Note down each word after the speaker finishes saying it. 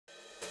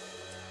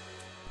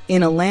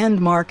In a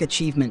landmark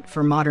achievement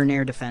for modern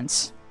air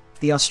defense,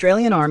 the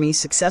Australian Army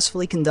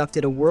successfully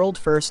conducted a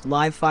world-first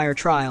live-fire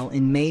trial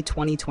in May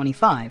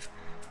 2025,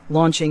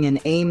 launching an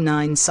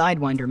AIM-9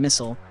 Sidewinder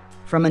missile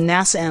from a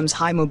NASAMS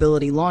High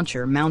Mobility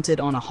Launcher mounted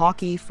on a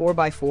Hawkei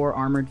 4x4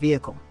 armored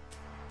vehicle.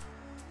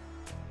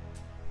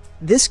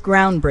 This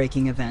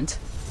groundbreaking event,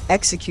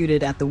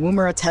 executed at the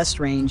Woomera Test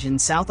Range in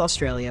South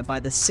Australia by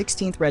the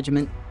 16th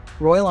Regiment,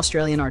 Royal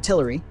Australian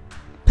Artillery,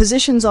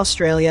 positions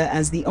Australia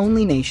as the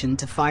only nation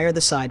to fire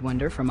the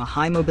Sidewinder from a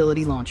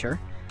high-mobility launcher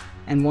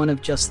and one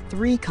of just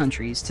 3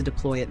 countries to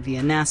deploy it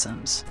via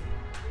NASAMS.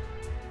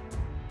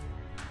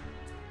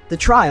 The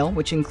trial,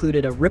 which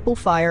included a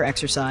ripple-fire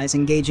exercise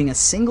engaging a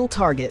single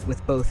target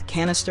with both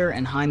canister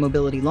and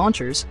high-mobility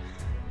launchers,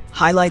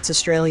 highlights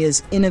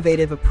Australia's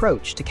innovative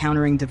approach to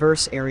countering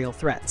diverse aerial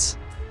threats.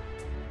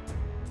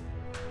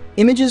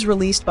 Images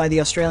released by the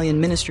Australian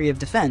Ministry of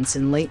Defence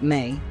in late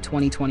May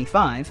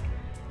 2025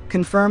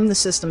 confirm the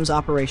system's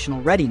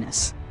operational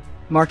readiness,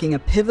 marking a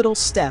pivotal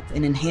step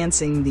in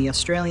enhancing the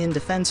Australian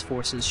Defence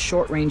Force's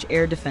short-range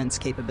air defence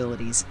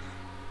capabilities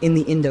in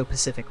the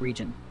Indo-Pacific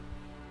region.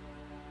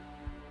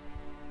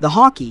 The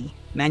Hawkei,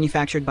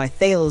 manufactured by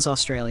Thales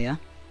Australia,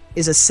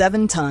 is a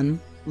 7-ton,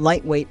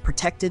 lightweight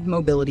protected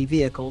mobility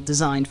vehicle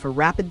designed for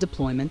rapid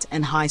deployment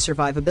and high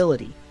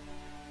survivability.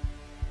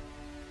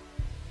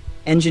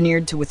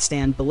 Engineered to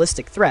withstand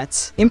ballistic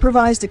threats,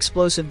 improvised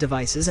explosive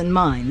devices, and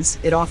mines,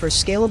 it offers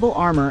scalable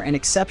armor and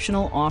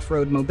exceptional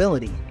off-road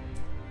mobility,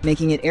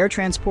 making it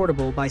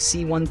air-transportable by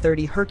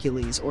C-130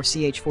 Hercules or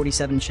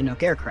CH-47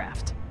 Chinook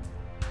aircraft.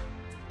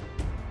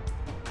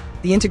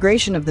 The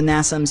integration of the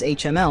NASAMS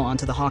HML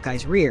onto the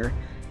Hawkei's rear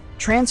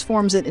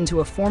transforms it into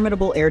a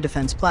formidable air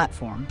defense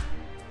platform,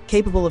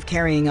 capable of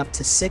carrying up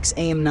to 6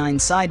 AIM-9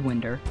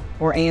 Sidewinder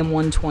or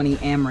AIM-120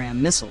 AMRAAM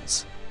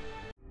missiles.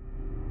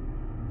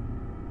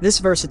 This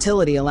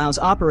versatility allows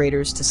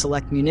operators to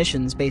select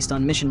munitions based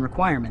on mission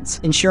requirements,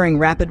 ensuring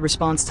rapid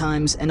response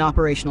times and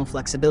operational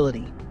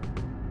flexibility.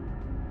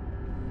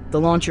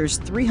 The launcher's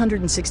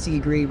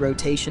 360-degree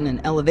rotation and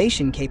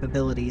elevation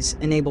capabilities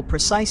enable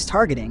precise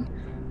targeting,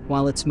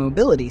 while its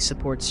mobility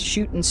supports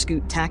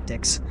shoot-and-scoot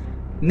tactics,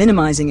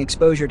 minimizing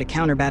exposure to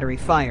counter-battery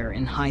fire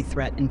in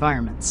high-threat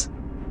environments.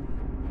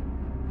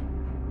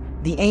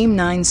 The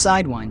AIM-9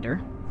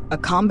 Sidewinder, a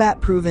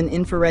combat-proven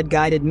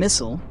infrared-guided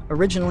missile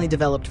originally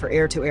developed for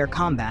air-to-air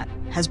combat,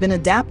 has been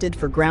adapted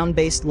for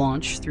ground-based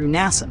launch through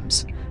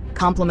NASAMS,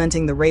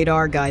 complementing the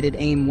radar-guided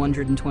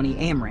AIM-120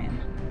 AMRAAM.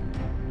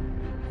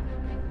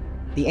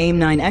 The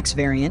AIM-9X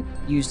variant,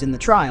 used in the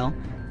trial,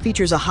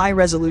 features a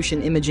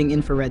high-resolution imaging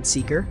infrared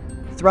seeker,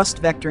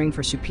 thrust vectoring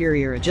for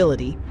superior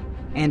agility,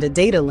 and a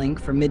data link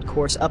for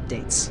mid-course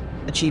updates,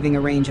 achieving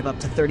a range of up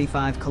to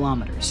 35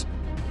 kilometers.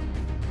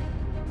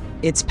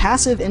 Its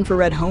passive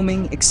infrared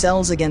homing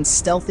excels against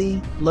stealthy,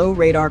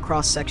 low-radar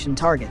cross-section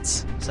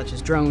targets, such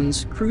as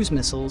drones, cruise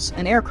missiles,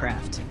 and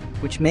aircraft,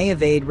 which may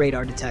evade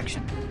radar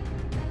detection.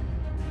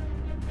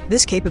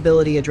 This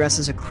capability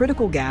addresses a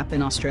critical gap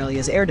in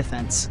Australia's air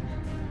defense,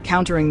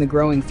 countering the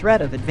growing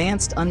threat of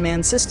advanced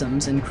unmanned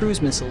systems and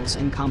cruise missiles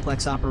in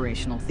complex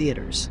operational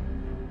theaters.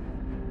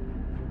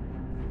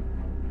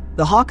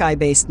 The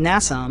Hawkei-based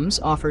NASAMS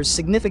offers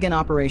significant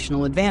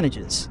operational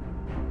advantages.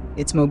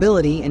 Its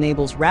mobility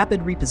enables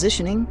rapid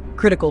repositioning,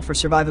 critical for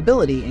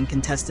survivability in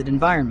contested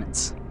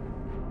environments.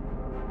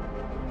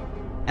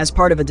 As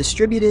part of a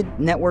distributed,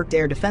 networked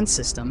air defense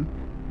system,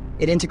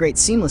 it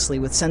integrates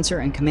seamlessly with sensor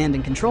and command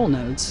and control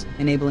nodes,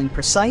 enabling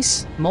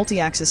precise,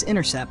 multi-axis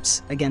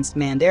intercepts against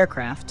manned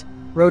aircraft,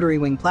 rotary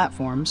wing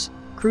platforms,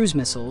 cruise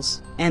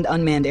missiles, and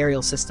unmanned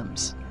aerial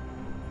systems.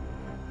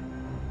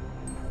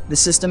 The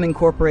system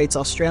incorporates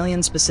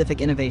Australian-specific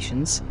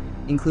innovations,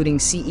 including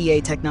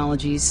CEA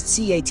Technologies'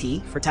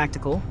 CAT for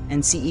tactical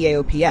and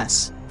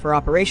CEAOPS for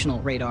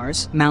operational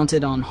radars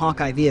mounted on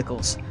Hawkei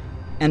vehicles,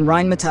 and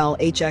Rheinmetall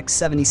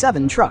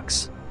HX-77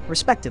 trucks,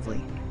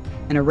 respectively,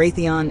 and a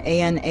Raytheon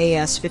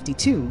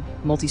AN/AS-52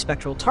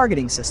 multispectral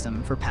targeting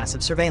system for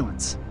passive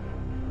surveillance.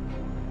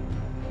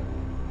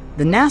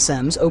 The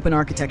NASAMS open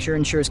architecture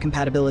ensures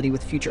compatibility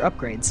with future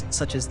upgrades,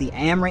 such as the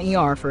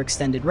AMRA-ER for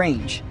extended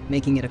range,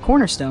 making it a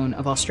cornerstone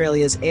of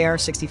Australia's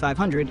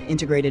AR6500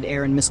 Integrated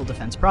Air and Missile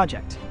Defence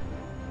project.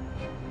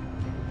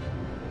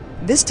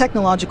 This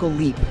technological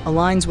leap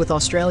aligns with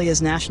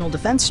Australia's National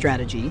Defence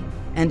Strategy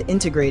and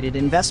Integrated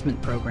Investment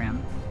Program,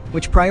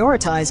 which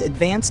prioritize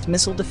advanced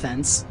missile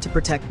defense to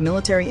protect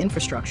military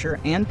infrastructure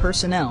and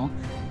personnel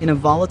in a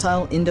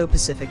volatile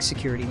Indo-Pacific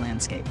security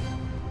landscape.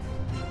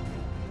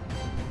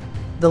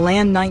 The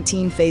Land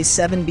 19 Phase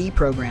 7B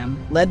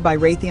program, led by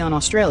Raytheon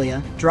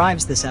Australia,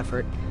 drives this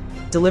effort,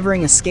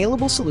 delivering a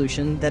scalable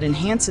solution that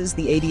enhances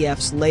the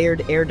ADF's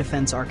layered air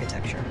defense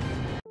architecture.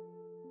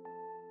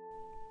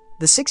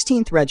 The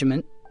 16th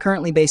Regiment,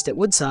 currently based at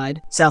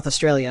Woodside, South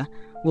Australia,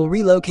 will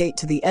relocate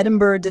to the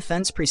Edinburgh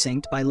Defence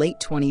Precinct by late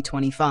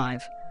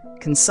 2025,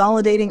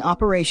 consolidating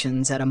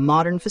operations at a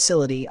modern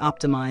facility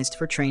optimized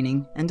for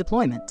training and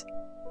deployment.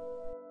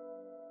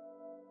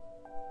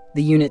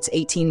 The unit's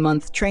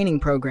 18-month training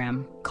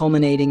program,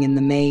 culminating in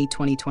the May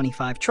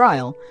 2025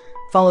 trial,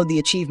 followed the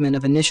achievement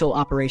of initial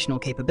operational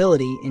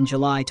capability in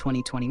July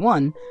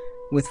 2021,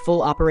 with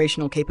full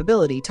operational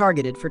capability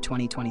targeted for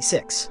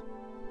 2026.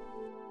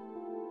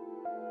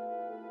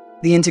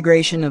 The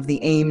integration of the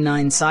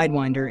AIM-9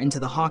 Sidewinder into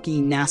the Hawkei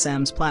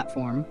NASAMS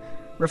platform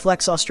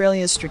reflects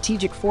Australia's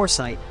strategic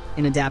foresight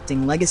in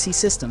adapting legacy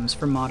systems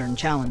for modern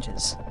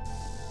challenges.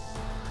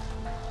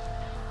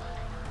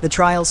 The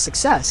trial's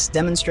success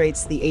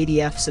demonstrates the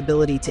ADF's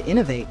ability to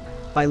innovate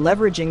by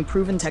leveraging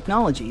proven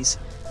technologies,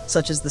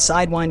 such as the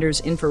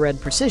Sidewinder's infrared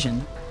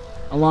precision,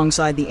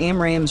 alongside the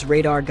AIM-9's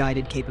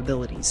radar-guided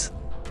capabilities.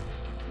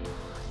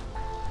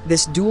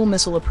 This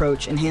dual-missile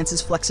approach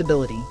enhances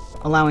flexibility,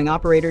 allowing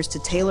operators to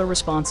tailor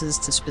responses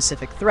to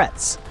specific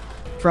threats,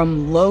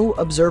 from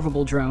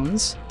low-observable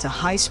drones to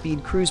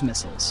high-speed cruise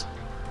missiles.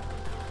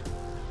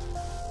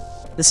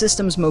 The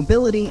system's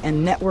mobility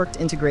and networked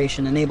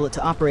integration enable it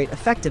to operate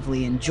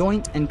effectively in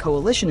joint and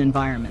coalition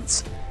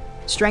environments,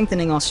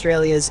 strengthening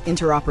Australia's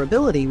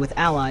interoperability with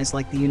allies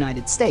like the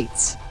United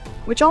States,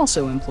 which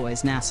also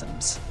employs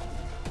NASAMS.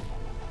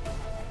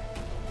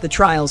 The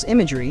trial's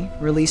imagery,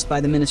 released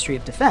by the Ministry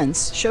of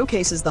Defence,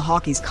 showcases the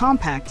Hawkei's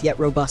compact yet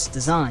robust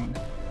design,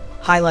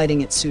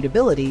 highlighting its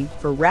suitability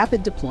for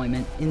rapid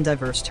deployment in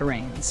diverse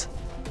terrains.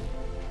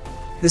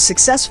 The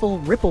successful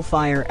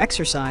ripple-fire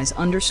exercise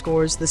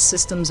underscores the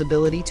system's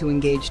ability to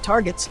engage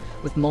targets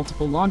with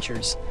multiple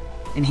launchers,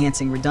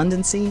 enhancing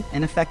redundancy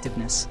and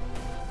effectiveness.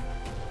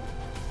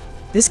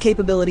 This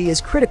capability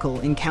is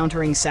critical in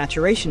countering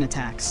saturation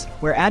attacks,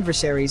 where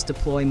adversaries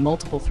deploy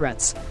multiple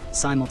threats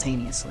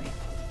simultaneously.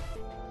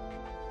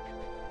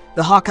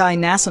 The Hawkei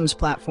NASAMS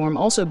platform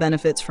also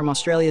benefits from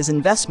Australia's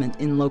investment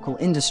in local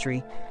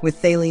industry, with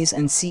Thales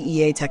and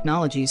CEA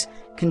Technologies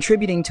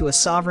contributing to a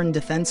sovereign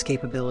defence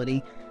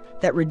capability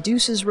that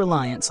reduces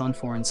reliance on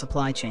foreign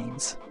supply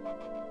chains.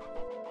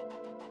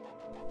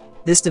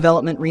 This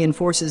development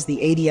reinforces the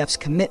ADF's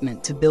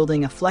commitment to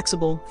building a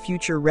flexible,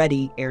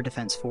 future-ready air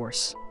defence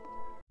force.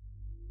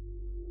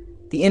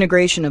 The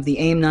integration of the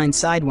AIM-9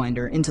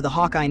 Sidewinder into the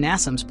Hawkei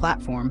NASAMS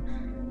platform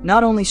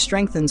not only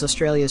strengthens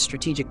Australia's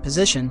strategic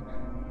position,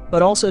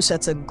 but also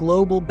sets a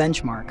global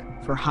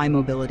benchmark for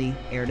high-mobility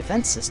air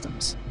defence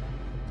systems.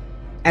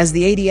 As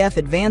the ADF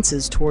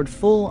advances toward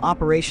full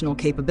operational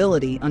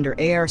capability under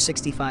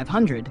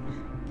AR6500,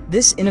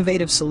 this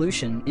innovative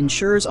solution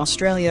ensures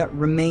Australia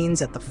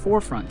remains at the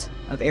forefront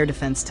of air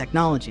defence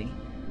technology,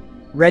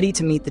 ready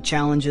to meet the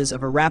challenges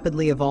of a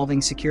rapidly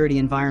evolving security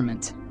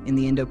environment in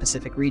the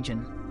Indo-Pacific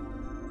region.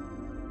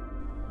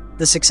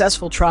 The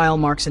successful trial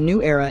marks a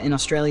new era in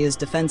Australia's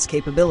defence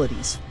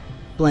capabilities,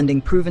 blending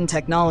proven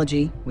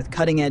technology with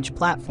cutting-edge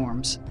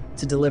platforms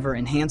to deliver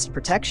enhanced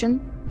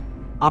protection,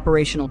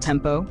 operational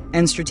tempo,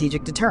 and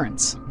strategic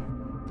deterrence.